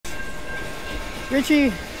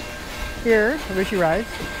Richie here, Richie Rides.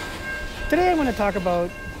 Today I'm going to talk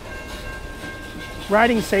about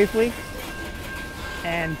riding safely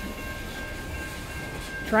and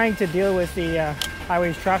trying to deal with the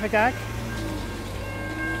Highways Traffic Act.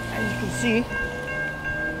 As you can see,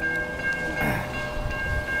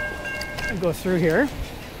 I'll go through here.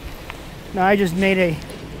 Now I just made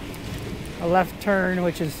a left turn,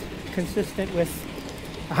 which is consistent with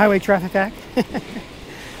the Highway Traffic Act.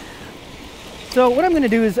 So what I'm going to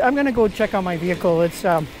do is I'm going to go check on my vehicle. It's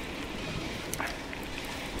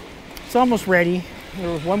almost ready.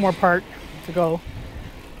 There's one more part to go,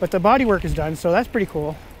 but the body work is done, so that's pretty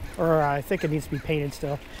cool. Or I think it needs to be painted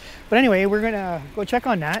still. But anyway, we're going to go check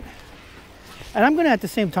on that. And I'm going to, at the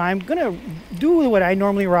same time, do what I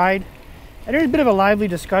normally ride. And there's a bit of a lively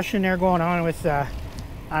discussion there going on with, I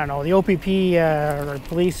don't know, the OPP or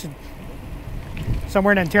police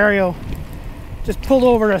somewhere in Ontario just pulled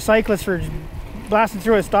over a cyclist for blasting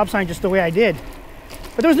through a stop sign just the way I did.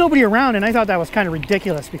 But there was nobody around, and I thought that was kind of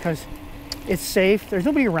ridiculous because it's safe. There's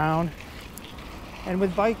nobody around. And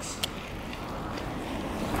with bikes,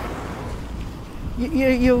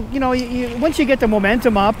 once you get the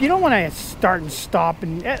momentum up, you don't want to start and stop,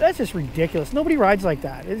 and that's just ridiculous. Nobody rides like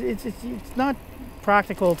that. It's not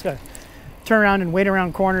practical to turn around and wait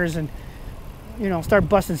around corners and start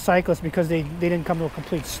busting cyclists because they didn't come to a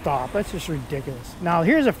complete stop. That's just ridiculous. Now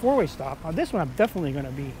here's a four-way stop. Now this one I'm definitely going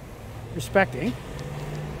to be respecting.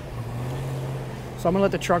 So I'm going to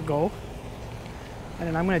let the truck go, and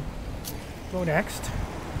then I'm going to go next.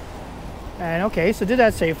 And okay, so did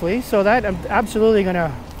that safely. So that I'm absolutely going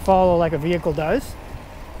to follow like a vehicle does.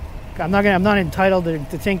 I'm not entitled to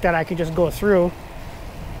think that I can just go through.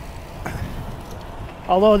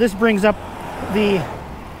 Although this brings up the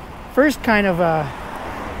first kind of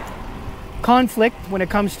conflict when it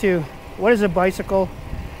comes to what is a bicycle,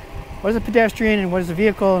 what is a pedestrian, and what is a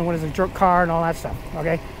vehicle, and what is a car, and all that stuff.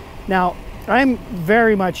 Okay, now I'm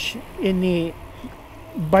very much in the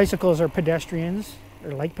bicycles are pedestrians,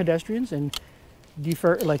 or like pedestrians, and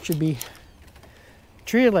should be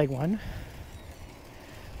treated like one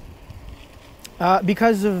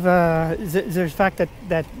because of the fact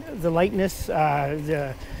that the lightness,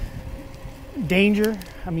 the danger.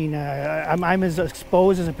 I mean, I'm as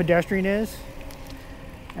exposed as a pedestrian is,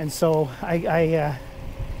 and so I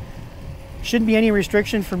shouldn't be any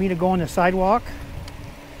restriction for me to go on the sidewalk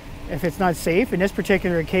if it's not safe. In this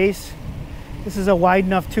particular case, this is a wide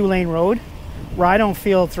enough two-lane road where I don't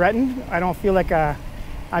feel threatened. I don't feel like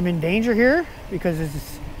I'm in danger here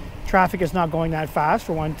because traffic is not going that fast,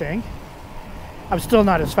 for one thing. I'm still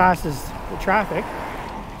not as fast as the traffic,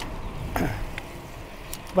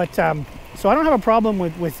 but so I don't have a problem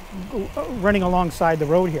with running alongside the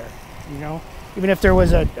road here, even if there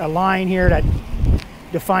was a line here that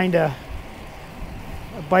defined a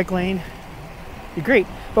bike lane, it'd be great.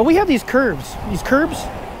 But we have these curbs. These curbs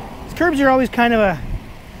are always kind of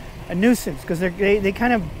a nuisance because they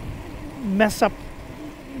kind of mess up,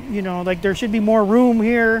 like there should be more room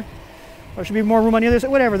here, or should be more room on the other side,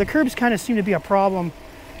 whatever. The curbs kind of seem to be a problem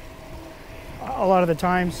a lot of the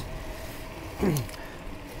times.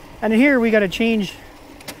 And here we got to change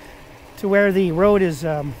to where the road is.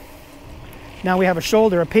 Now we have a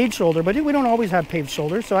paved shoulder, but we don't always have paved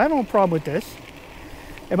shoulders, so I have no problem with this.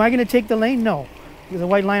 Am I going to take the lane? No. The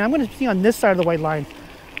white line, I'm going to be on this side of the white line.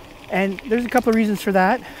 And there's a couple of reasons for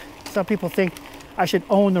that. Some people think I should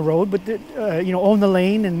own the road, but own the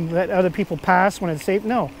lane and let other people pass when it's safe.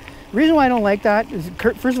 No. The reason why I don't like that is,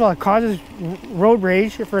 first of all, it causes road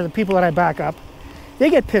rage for the people that I back up.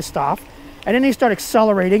 They get pissed off, and then they start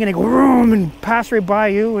accelerating, and they go vroom and pass right by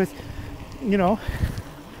you with,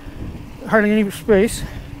 hardly any space.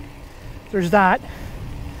 There's that.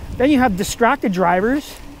 Then you have distracted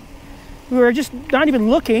drivers who are just not even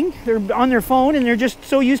looking. They're on their phone, and they're just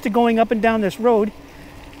so used to going up and down this road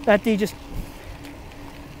that they just,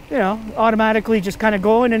 automatically just kind of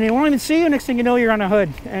go, and then they won't even see you. Next thing you know, you're on a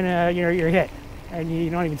hood, and you're hit, and you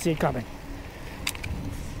don't even see it coming.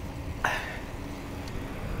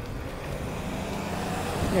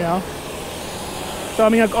 So I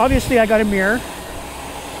mean, obviously I got a mirror.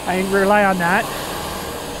 I rely on that.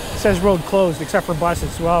 It says road closed except for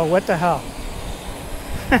buses. Well, what the hell?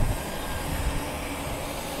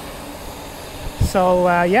 So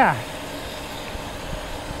yeah,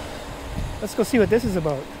 let's go see what this is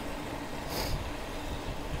about.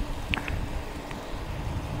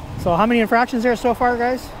 So how many infractions there so far,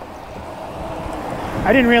 guys?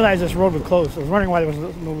 I didn't realize this road was closed. I was wondering why there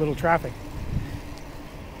was no little traffic.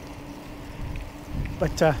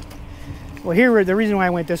 But Well, here the reason why I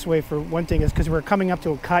went this way for one thing is because we're coming up to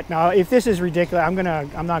a cut. Now, if this is ridiculous, I'm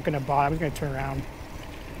not gonna bother. I'm just gonna turn around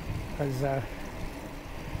because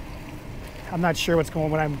I'm not sure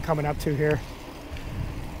what I'm coming up to here.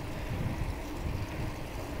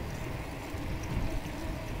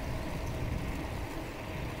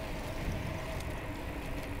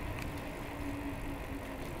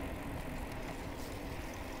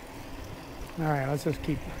 All right, let's just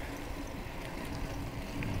keep.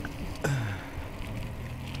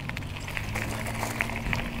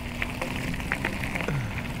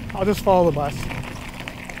 I'll just follow the bus.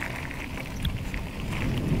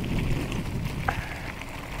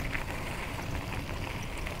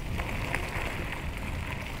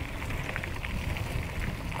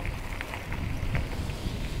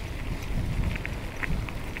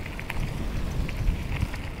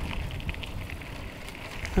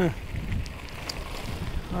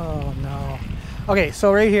 Oh no. Okay,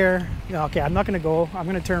 so right here, okay, I'm not gonna go. I'm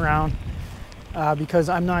gonna turn around because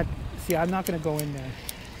I'm not gonna go in there.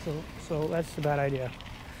 So that's a bad idea.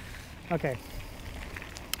 Okay.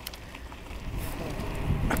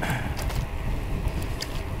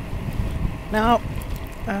 Now,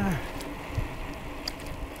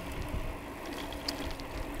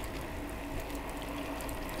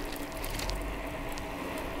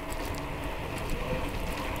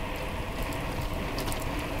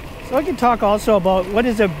 so I can talk also about what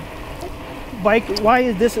is a bike. Why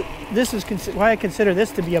is why I consider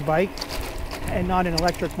this to be a bike and not an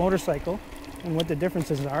electric motorcycle, and what the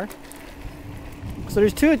differences are. So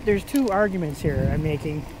there's two arguments here I'm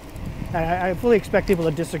making, and I fully expect people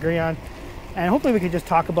to disagree on, and hopefully we can just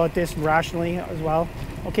talk about this rationally as well.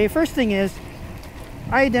 Okay, first thing is,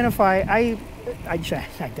 I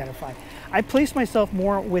place myself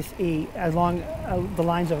more with along the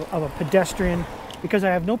lines of a pedestrian, because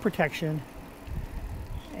I have no protection,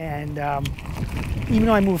 and even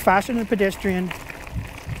though I move faster than a pedestrian,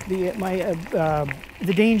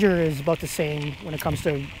 the danger is about the same when it comes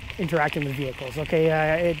to interacting with vehicles. Okay,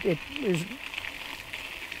 it is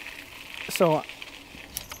so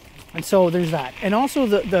there's that, and also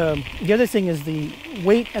the other thing is the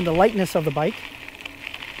weight and the lightness of the bike.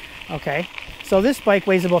 Okay, so this bike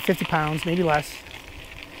weighs about 50 pounds, maybe less.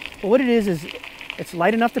 But what it is it's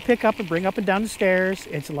light enough to pick up and bring up and down the stairs.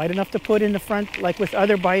 It's light enough to put in the front, like with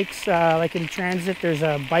other bikes, like in transit. There's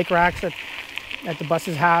bike racks that the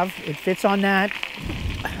buses have. It fits on that.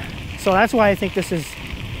 So that's why I think this is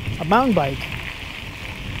a mountain bike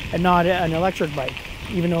and not an electric bike,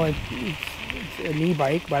 even though it's an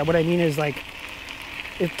e-bike. But what I mean is, like,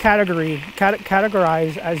 it's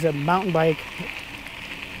categorized as a mountain bike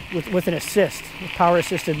with an assist, a power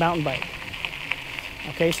assisted mountain bike.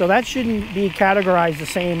 Okay, so that shouldn't be categorized the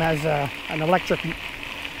same as an electric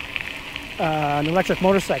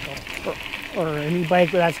motorcycle or an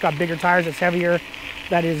e-bike that's got bigger tires, that's heavier,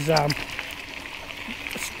 that is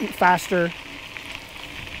faster,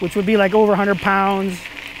 which would be like over 100 pounds,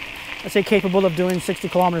 let's say capable of doing 60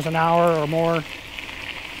 kilometers an hour or more.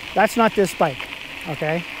 That's not this bike,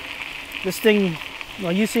 okay? This thing,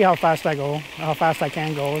 well, you see how fast I go, how fast I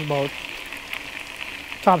can go, about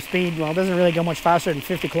top speed. Well, it doesn't really go much faster than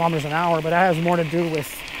 50 kilometers an hour, but that has more to do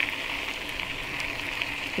with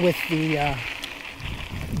the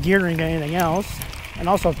gearing than anything else, and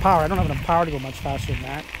also power. I don't have enough power to go much faster than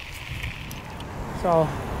that. So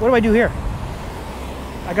what do I do here?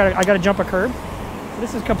 I gotta jump a curb.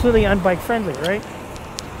 This is completely unbike friendly, right?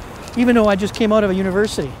 Even though I just came out of a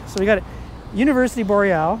university. So we got a University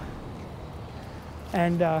Boreal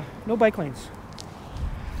and no bike lanes.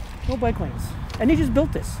 No bike lanes. And they just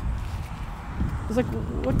built this. It's like,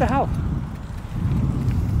 what the hell?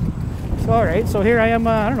 So all right, so here I am,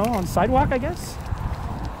 I don't know, on the sidewalk, I guess.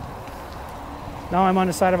 Now I'm on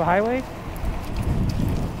the side of a highway.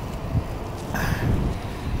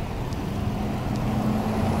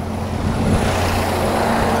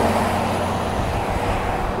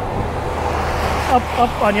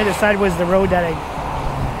 Up on the other side was the road that I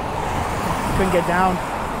couldn't get down.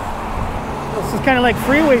 This is kind of like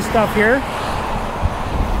freeway stuff here,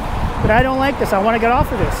 but I don't like this. I want to get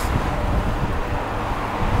off of this.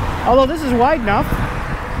 Although this is wide enough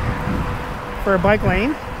for a bike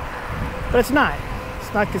lane, but it's not.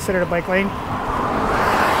 It's not considered a bike lane.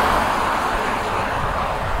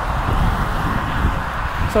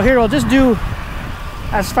 So here we'll just do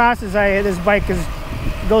as fast as this bike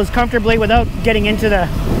goes comfortably without getting into the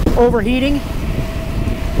overheating.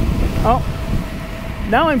 Oh,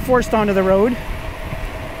 now I'm forced onto the road.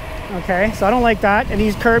 Okay, so I don't like that, and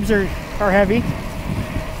these curbs are heavy.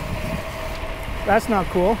 That's not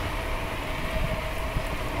cool.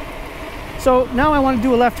 So now I want to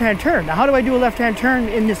do a left-hand turn. Now how do I do a left-hand turn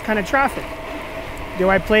in this kind of traffic? Do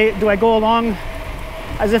I go along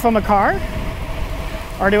as if I'm a car?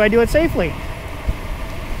 Or do I do it safely?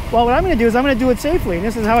 Well, what I'm going to do is I'm going to do it safely, and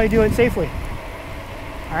this is how I do it safely.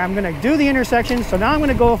 All right, I'm going to do the intersection, so now I'm going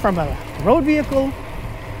to go from a road vehicle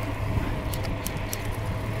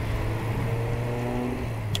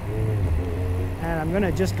and I'm going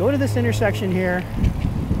to just go to this intersection here.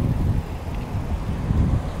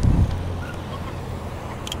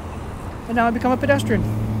 And now I become a pedestrian.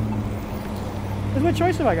 Because what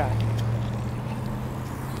choice have I got?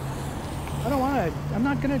 I don't want to,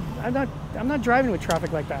 I'm not driving with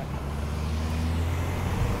traffic like that.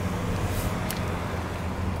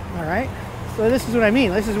 All right, so this is what I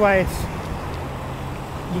mean. This is why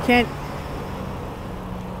you can't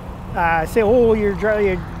say, oh, you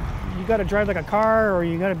got to drive like a car, or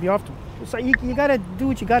you got to be off. So you got to do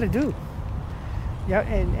what you got to do. Yeah,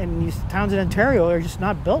 and these towns in Ontario are just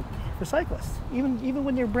not built for cyclists, even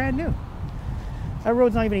when they're brand new. That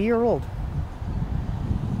road's not even a year old.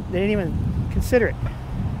 They didn't even consider it.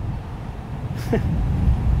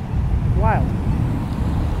 Wild.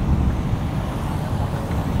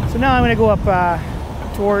 So now I'm going to go up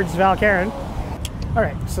towards Valcarran. All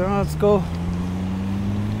right, so let's go.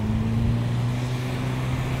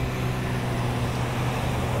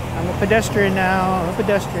 I'm a pedestrian now. I'm a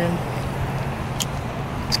pedestrian.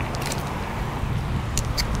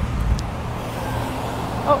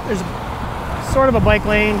 Oh, there's sort of a bike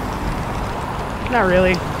lane. Not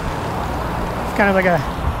really. It's kind of like a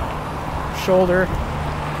shoulder.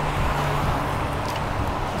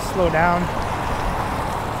 Slow down.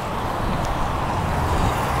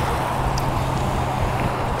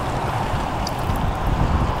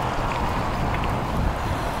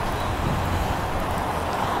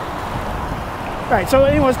 All right, so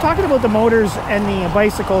anyways, talking about the motors and the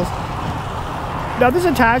bicycles. Now this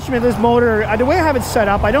attachment, this motor, the way I have it set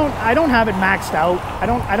up, I don't have it maxed out. I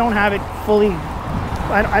don't have it fully.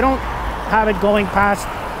 I don't have it going past.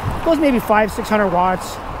 It goes maybe 500-600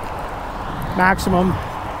 watts maximum,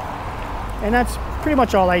 and that's pretty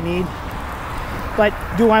much all I need. But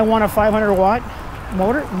do I want a 500 watt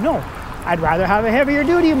motor? No, I'd rather have a heavier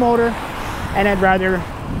duty motor, and I'd rather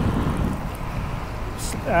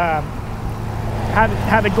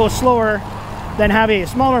have it go slower than have a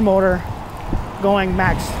smaller motor going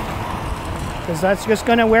max, because that's just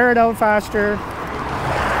going to wear it out faster,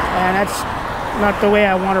 and that's not the way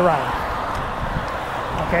I want to ride.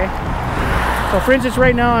 Okay, so for instance,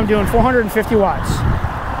 right now I'm doing 450 watts.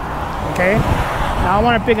 Okay, now I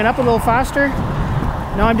want to pick it up a little faster.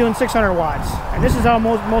 Now I'm doing 600 watts, and this is how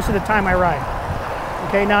most of the time I ride.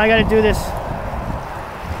 Okay, now I got to do this.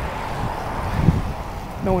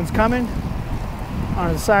 No one's coming.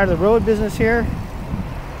 On the side of the road business here.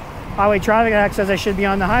 Highway Traffic Act says I should be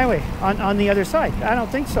on the highway, on the other side. I don't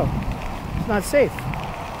think so. It's not safe.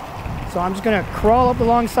 So I'm just going to crawl up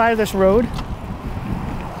alongside of this road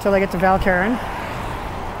until I get to Valcarran.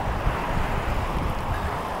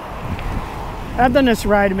 I've done this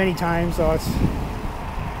ride many times, so it's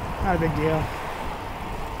not a big deal.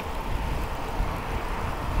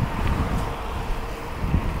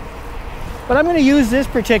 But I'm going to use this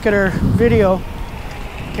particular video.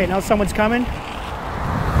 Okay, now someone's coming.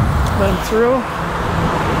 Let them through.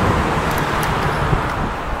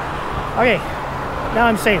 Okay, now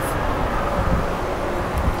I'm safe.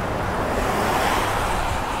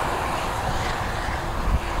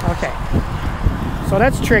 Okay, so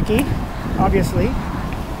that's tricky, obviously.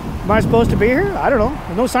 Am I supposed to be here? I don't know.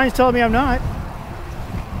 There's no signs telling me I'm not.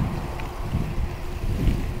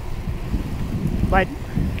 But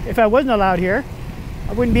if I wasn't allowed here,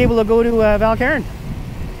 I wouldn't be able to go to Valcarran.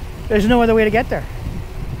 There's no other way to get there.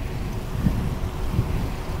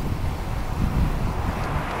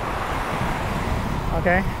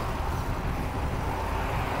 Okay.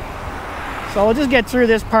 So I'll just get through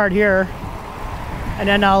this part here, and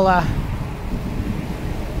then I'll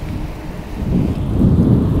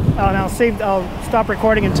stop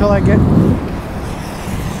recording until I get,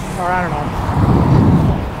 or I don't know.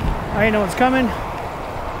 I know it's coming.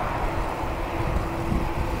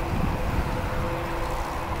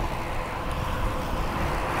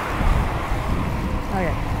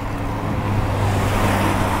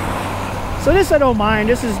 So this I don't mind.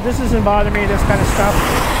 This doesn't bother me, this kind of stuff.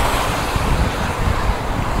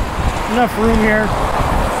 Enough room here.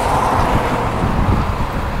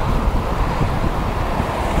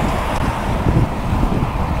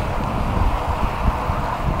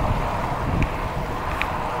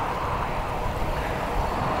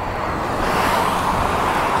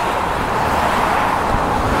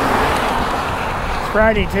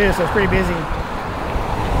 Friday too, so it's pretty busy.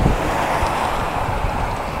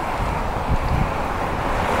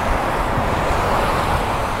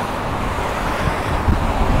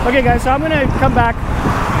 Okay guys, so I'm gonna come back.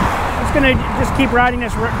 I'm just gonna keep riding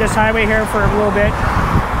this highway here for a little bit,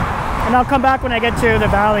 and I'll come back when I get to the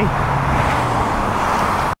valley.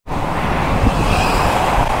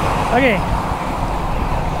 Okay,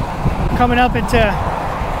 I'm coming up into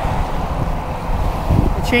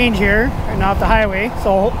a change here, and off the highway,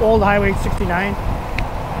 so old highway 69.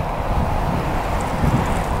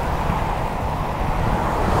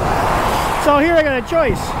 So here I got a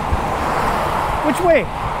choice. Which way?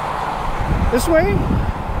 This way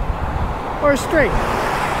or straight?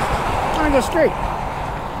 I'm gonna go straight.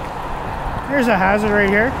 Here's a hazard right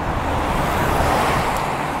here.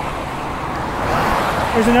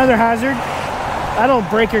 There's another hazard. That'll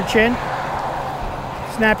break your chin,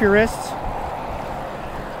 snap your wrists.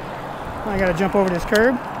 I gotta jump over this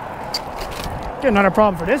curb. Not a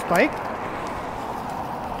problem for this bike.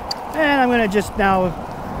 And I'm gonna just now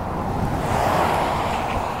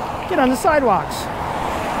get on the sidewalks,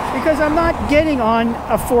 because I'm not getting on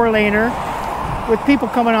a 4-laner with people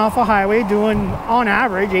coming off a highway doing, on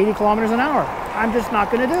average, 80 kilometers an hour. I'm just not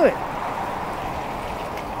going to do it.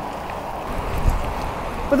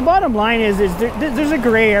 But the bottom line is there's a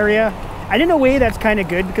gray area, and in a way that's kind of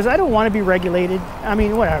good, because I don't want to be regulated. I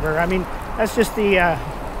mean, whatever. I mean, that's just the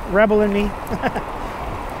rebel in me.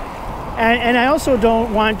 and I also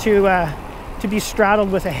don't want to be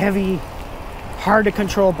straddled with a heavy, hard to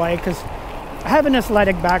control bike, because I have an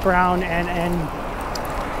athletic background, and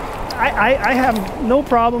I have no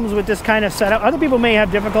problems with this kind of setup. Other people may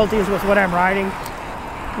have difficulties with what I'm riding,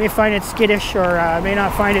 may find it skittish, or may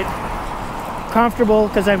not find it comfortable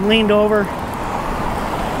because I'm leaned over.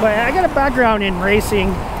 But I got a background in racing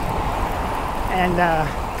and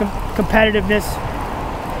competitiveness,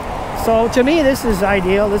 so to me this is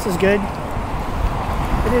ideal. This is good.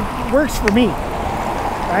 It works for me,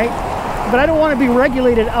 right? But I don't want to be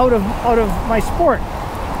regulated out of my sport.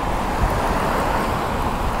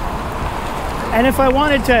 And if I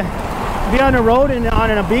wanted to be on the road and on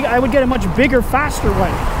a big, I would get a much bigger, faster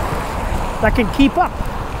one that can keep up,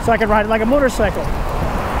 so I can ride it like a motorcycle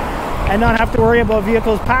and not have to worry about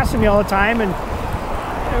vehicles passing me all the time and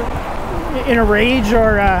in a rage,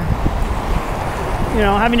 or you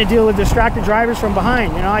know, having to deal with distracted drivers from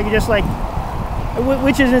behind. You know, I can just, like,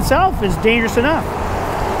 which in itself is dangerous enough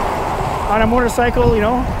on a motorcycle, you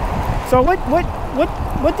know. So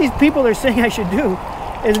what these people are saying I should do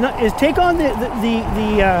is take on the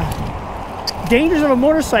dangers of a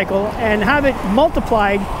motorcycle and have it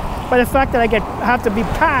multiplied by the fact that I have to be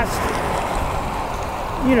passed,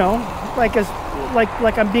 you know, like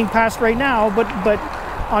I'm being passed right now, but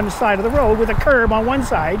on the side of the road with a curb on one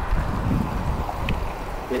side.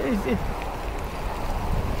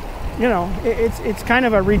 You know, it's kind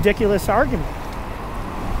of a ridiculous argument.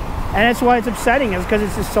 And that's why it's upsetting, is because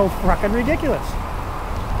it's just so fucking ridiculous.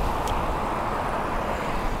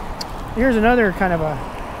 Here's another kind of a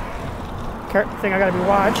thing I gotta be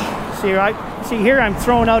watched. See here I'm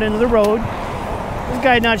thrown out into the road. This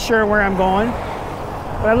guy's not sure where I'm going.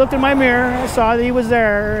 But I looked in my mirror, I saw that he was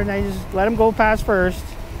there, and I just let him go past first.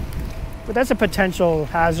 But that's a potential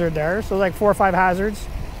hazard there. So like 4 or 5 hazards.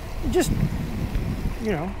 Just,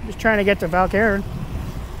 you know, just trying to get to Valcairn.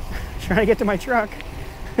 Trying to get to my truck.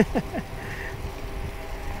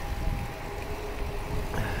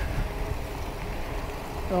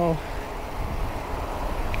 So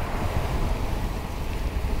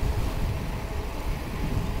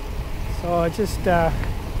it's just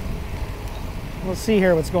we'll see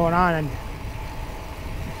here what's going on. And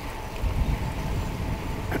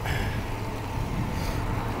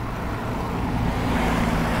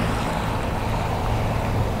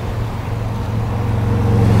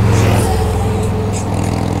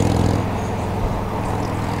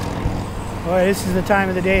boy, this is the time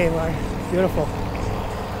of the day. Boy, it's beautiful.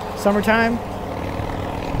 Summertime.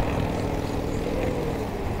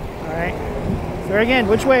 All right. So again,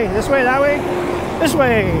 which way? This way, that way? This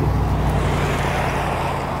way.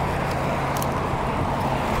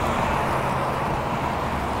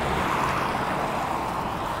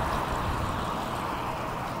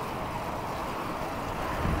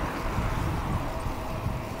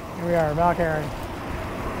 Here we are, Valcairn.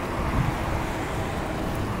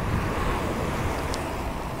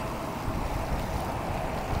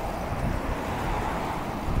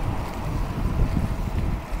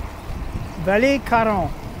 Vallée Caron,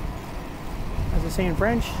 as they say in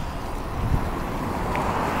French.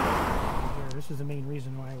 This is the main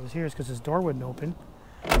reason why I was here, is because this door wouldn't open.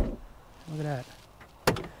 Look at that.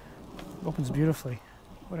 Opens beautifully.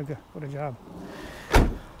 What a job.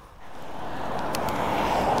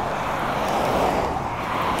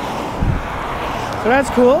 So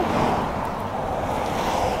that's cool.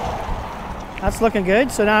 That's looking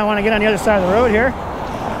good. So now I want to get on the other side of the road here.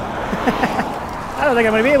 I don't think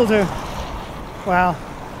I'm going to be able to. Wow.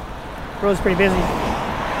 The road's pretty busy.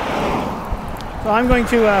 So I'm going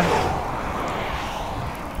to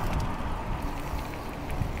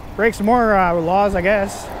break some more laws, I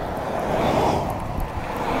guess,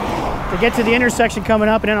 to get to the intersection coming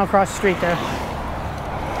up, and then I'll cross the street there.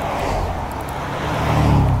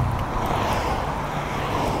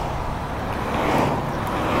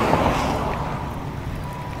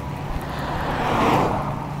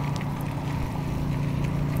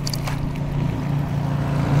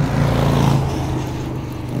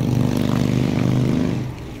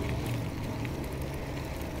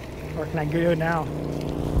 Or can I do it now?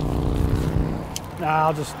 Nah,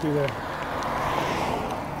 I'll just do the...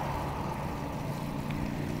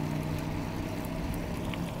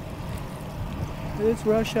 It's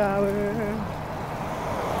rush hour.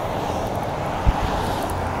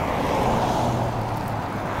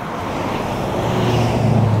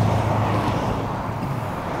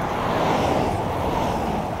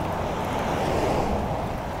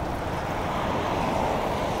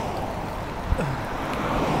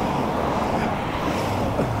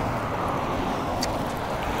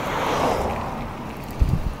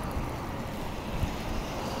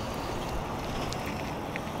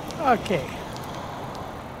 Okay.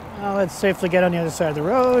 Now let's safely get on the other side of the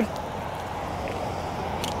road.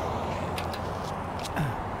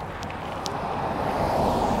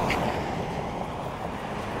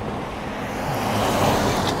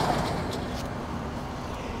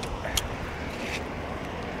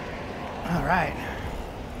 All right.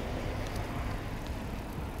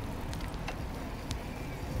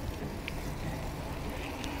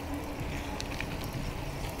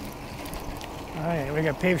 All right, we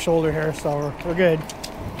got paved shoulder here, so we're good.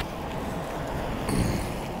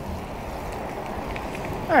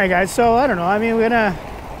 All right, guys, so I don't know. I mean, what I'm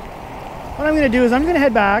gonna do is I'm gonna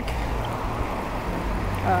head back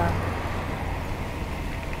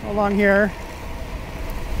along here,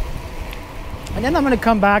 and then I'm gonna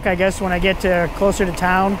come back, I guess, when I get closer to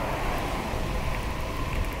town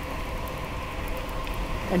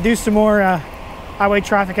and do some more Highway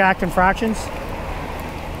Traffic Act infractions,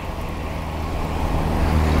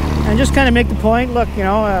 and just kind of make the point. Look, you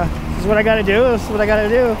know, this is what I got to do. This is what I got to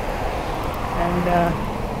do, and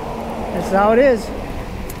that's how it is.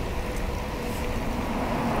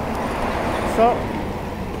 So,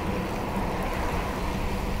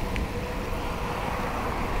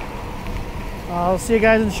 I'll see you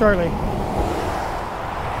guys in shortly.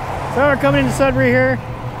 So we're coming into Sudbury here.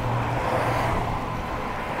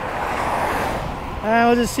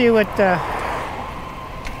 We'll just see what kind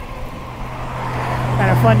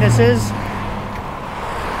of fun this is.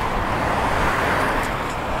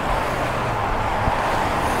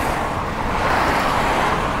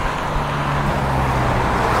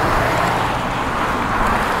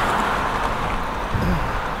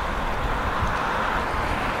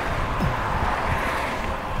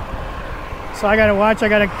 So I gotta watch, I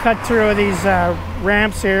gotta cut through these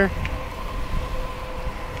ramps here.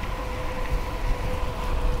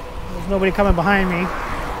 There's nobody coming behind me.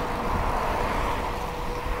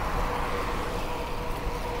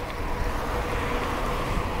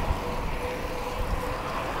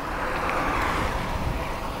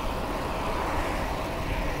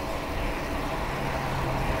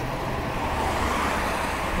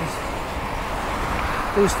 Just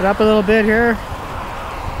boost it up a little bit here.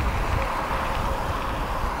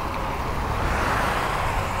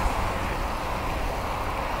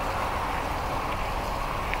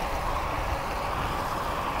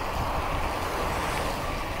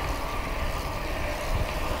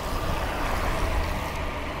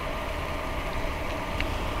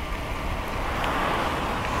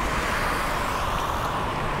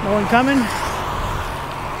 No one coming.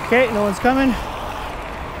 Okay, no one's coming.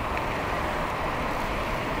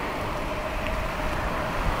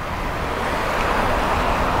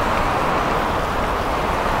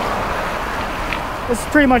 This is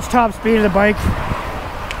pretty much top speed of the bike.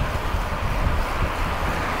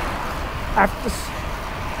 After this.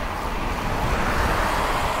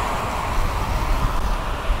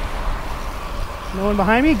 No one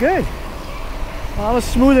behind me? Good. Well, that was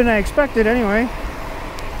smoother than I expected anyway.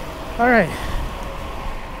 All right,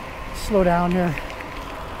 slow down here.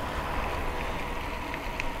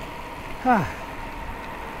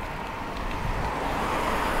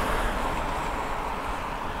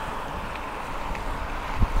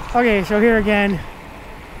 Okay, so here again,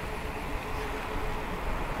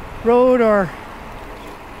 road or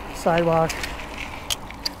sidewalk.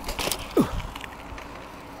 Ooh.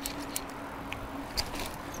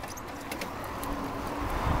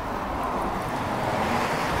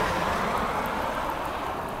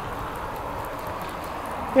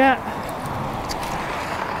 Yeah.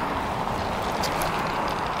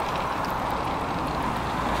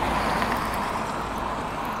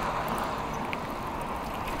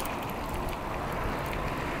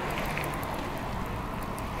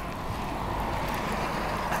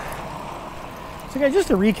 So guys, just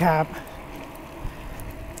to recap,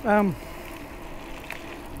 in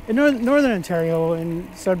Northern Ontario, in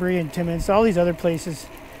Sudbury and Timmins, all these other places,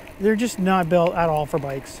 they're just not built at all for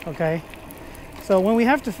bikes, okay? So when we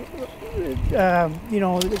have to, you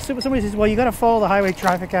know, somebody says, well, you got to follow the Highway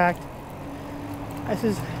Traffic Act. I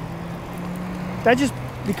says, that just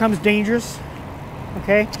becomes dangerous,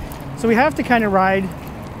 okay? So we have to kind of ride,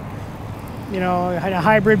 you know, in a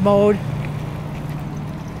hybrid mode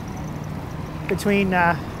between,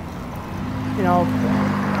 you know,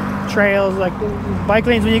 trails, like bike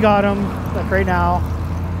lanes when you got them, like right now,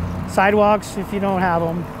 sidewalks if you don't have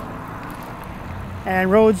them, and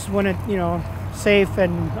roads when it, you know, safe,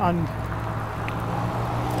 and on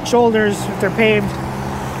shoulders if they're paved.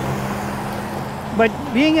 But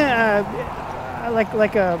being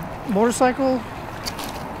like a motorcycle,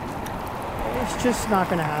 it's just not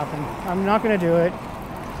going to happen. I'm not going to do it.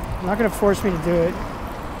 I'm not going to force me to do it.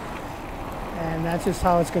 And that's just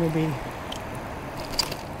how it's going to be.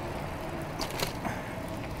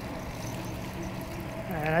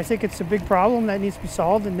 And I think it's a big problem that needs to be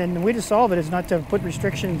solved. And then the way to solve it is not to put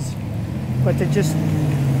restrictions, but to just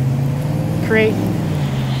create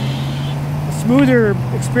a smoother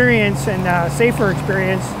experience and a safer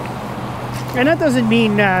experience. And that doesn't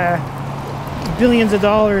mean billions of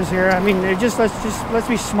dollars here. I mean, let's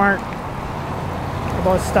be smart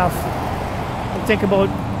about stuff and think about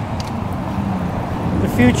the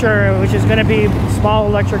future, which is going to be small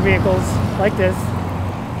electric vehicles like this.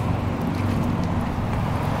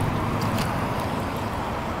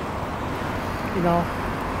 You know,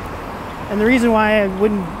 and the reason why I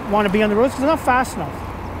wouldn't want to be on the roads is because I'm not fast enough.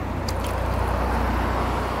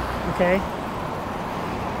 Okay,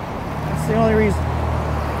 that's the only reason.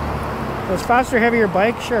 So it's faster, heavier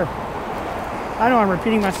bike, sure. I know I'm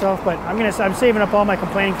repeating myself, but I'm saving up all my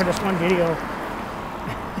complaining for this one video.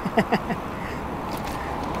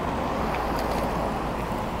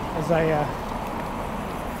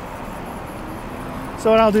 So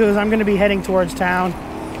what I'll do is I'm going to be heading towards town,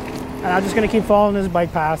 and I'm just going to keep following this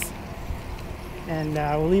bike path, and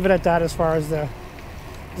we'll leave it at that as far as the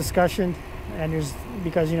discussion. And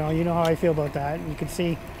because you know how I feel about that, and you can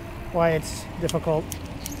see why it's difficult.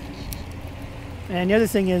 And the other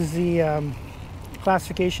thing is the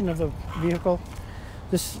classification of the vehicle.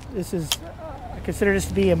 This is, I consider this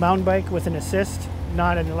to be a mountain bike with an assist,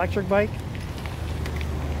 not an electric bike.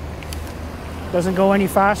 Doesn't go any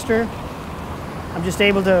faster. I'm just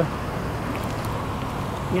able to,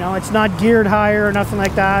 you know, it's not geared higher or nothing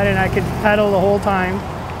like that, and I can pedal the whole time.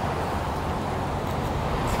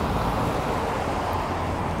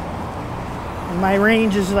 And my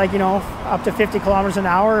range is like, you know, up to 50 kilometers an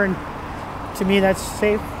hour, and to me that's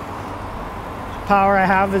safe. Power I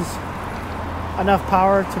have is enough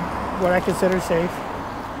power to what I consider safe.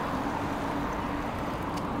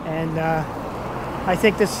 And I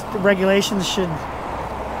think the regulations should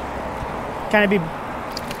kind of be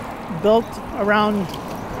built around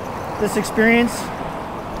this experience.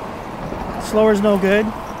 Slower is no good.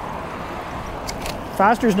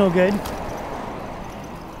 Faster is no good.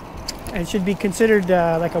 And it should be considered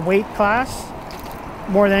like a weight class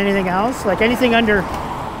more than anything else. Like anything under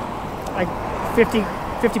like 50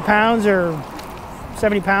 pounds or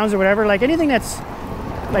 70 pounds or whatever, like anything that's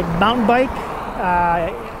like mountain bike,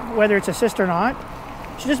 whether it's assist or not,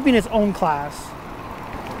 should just be in its own class.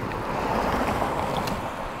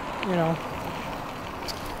 You know,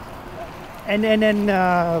 and then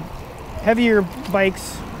heavier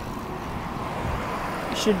bikes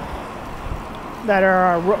that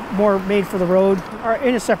are more made for the road are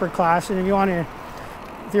in a separate class. And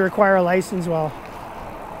if you require a license, well,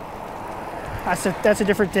 that's a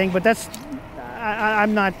different thing. But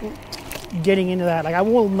I'm not getting into that. Like, I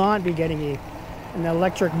will not be getting an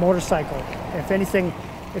electric motorcycle. If anything,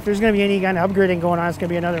 if there's going to be any kind of upgrading going on, it's going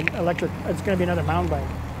to be another electric. It's going to be another mountain bike.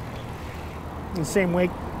 The same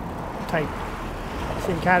weight type,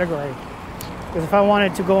 same category. Because if I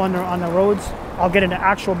wanted to go on the roads, I'll get an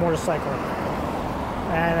actual motorcycle.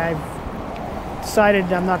 And I've decided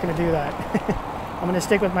I'm not going to do that. I'm going to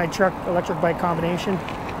stick with my truck electric bike combination.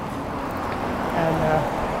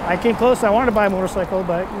 I came close. I wanted to buy a motorcycle,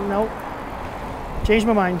 but nope. Changed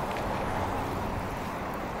my mind.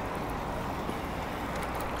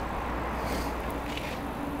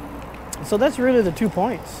 So that's really the 2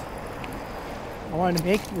 points I wanted to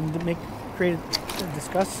make and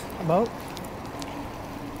discuss about.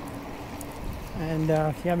 And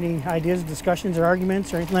if you have any ideas, discussions, or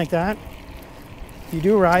arguments, or anything like that, if you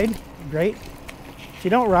do ride, great. If you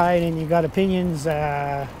don't ride and you got opinions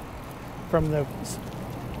from the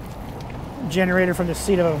generator from the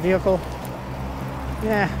seat of a vehicle,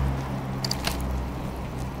 yeah,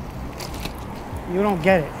 you don't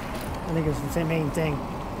get it. I think it's the main thing.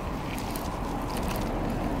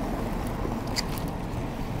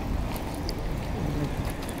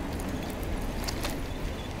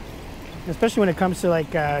 Especially when it comes to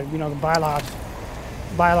like you know, the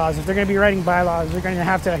bylaws. If they're going to be writing bylaws, they're going to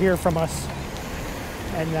have to hear from us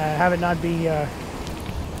and have it not be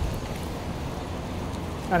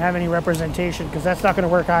not have any representation, because that's not going to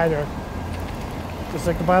work either. Just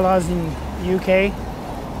like the bylaws in the UK,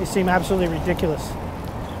 they seem absolutely ridiculous,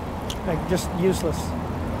 like just useless.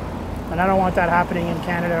 And I don't want that happening in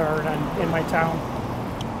Canada or in my town.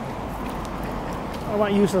 I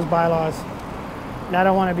want useless bylaws. And I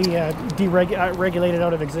don't want to be deregulated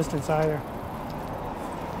out of existence either.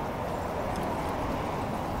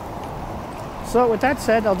 So with that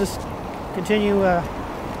said, I'll just continue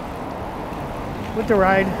with the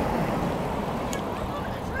ride.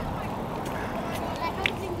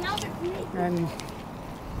 And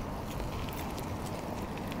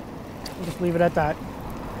I'll just leave it at that.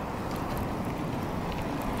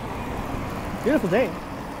 Beautiful day.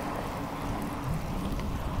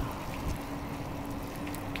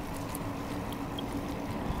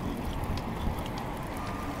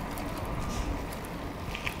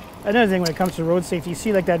 Another thing when it comes to road safety, you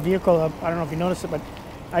see like that vehicle up, I don't know if you noticed it, but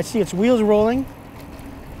I see its wheels rolling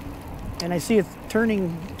and I see it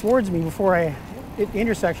turning towards me before I hit the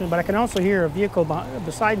intersection, but I can also hear a vehicle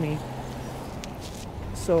beside me.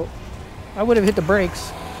 So I would have hit the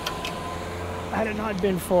brakes had it not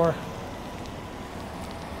been for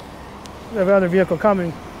the other vehicle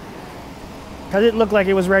coming, because it looked like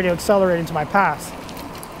it was ready to accelerate into my path.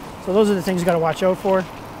 So those are the things you got to watch out for.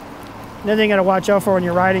 Another thing you got to watch out for when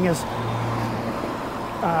you're riding is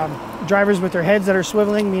drivers with their heads that are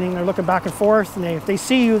swiveling, meaning they're looking back and forth, and if they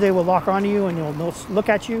see you, they will lock onto you and they'll look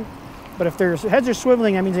at you. But if their heads are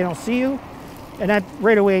swiveling, that means they don't see you, and that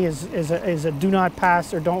right away is a do not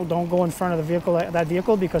pass, or don't go in front of the vehicle, that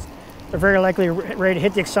vehicle, because they're very likely ready to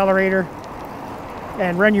hit the accelerator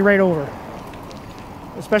and run you right over.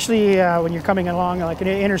 Especially when you're coming along like an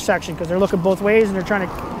intersection, because they're looking both ways and they're trying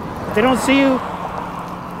to. If they don't see you,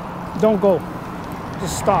 don't go.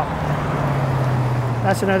 Just stop.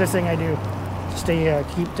 That's another thing I do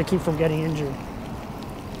to keep from getting injured.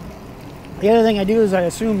 The other thing I do is I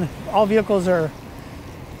assume all vehicles are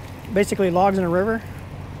basically logs in a river,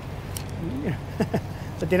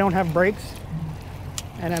 but they don't have brakes,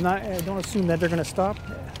 and I don't assume that they're going to stop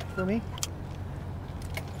for me.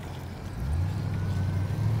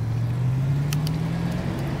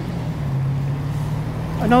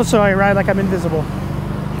 And also I ride like I'm invisible.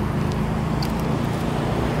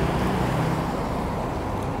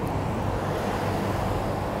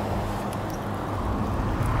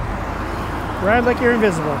 Ride like you're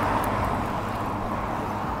invisible.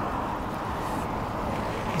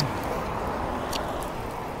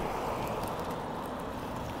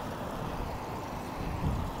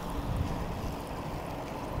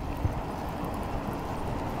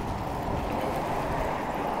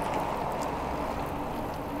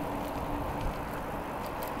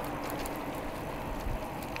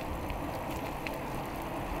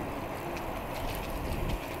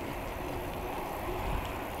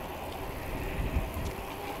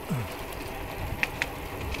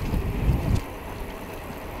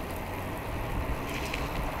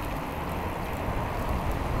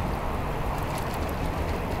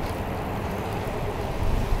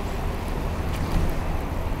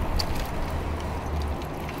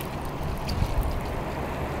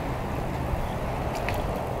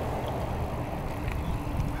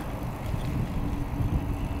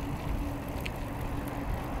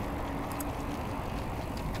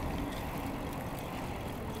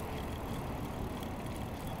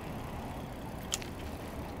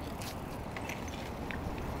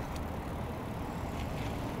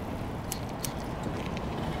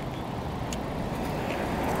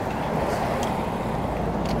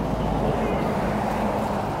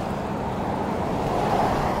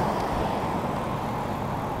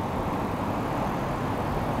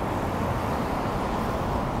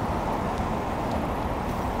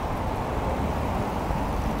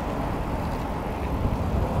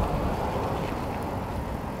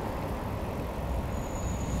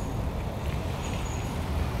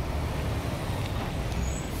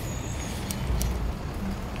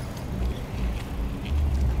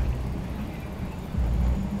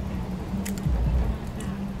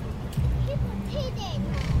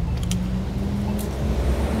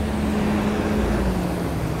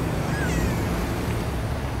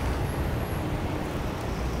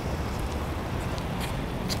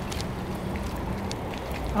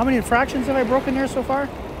 How many infractions have I broken there so far?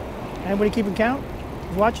 Anybody keeping count?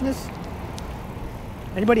 Who's watching this?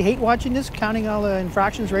 Anybody hate watching this, counting all the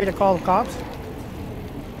infractions, ready to call the cops?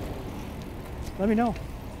 Let me know.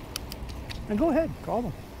 And go ahead, call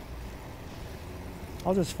them.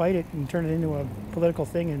 I'll just fight it and turn it into a political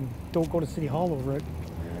thing and don't go to City Hall over it.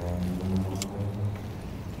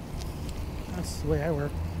 That's the way I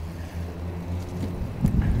work.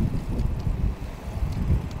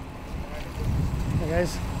 Hey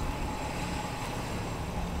guys.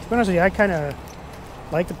 To be honest with you, I kind of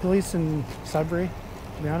like the police in Sudbury,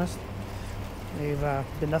 to be honest. They've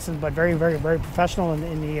been nothing but very, very, very professional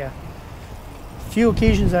in the few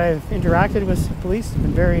occasions I've interacted with the police. Have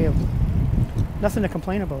been very, nothing to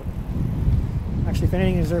complain about. Actually, if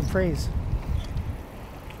anything, deserve praise.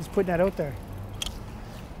 Just putting that out there.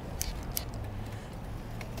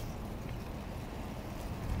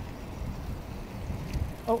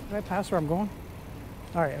 Oh, did I pass where I'm going?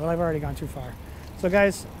 All right, well, I've already gone too far. So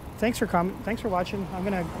guys, thanks for coming. Thanks for watching. I'm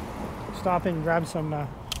gonna stop and grab some,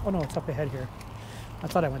 oh no, it's up ahead here. I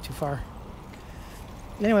thought I went too far.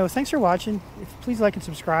 Anyway, well, thanks for watching. Please like and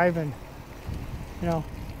subscribe, and let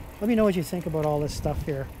me know what you think about all this stuff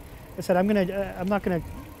here. Like I said, I'm not gonna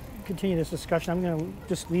continue this discussion. I'm gonna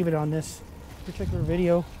just leave it on this particular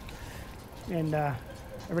video, and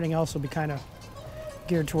everything else will be kind of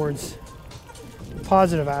geared towards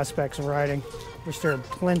positive aspects of riding, which there are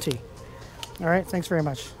plenty. All right, thanks very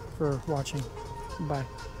much for watching. Bye.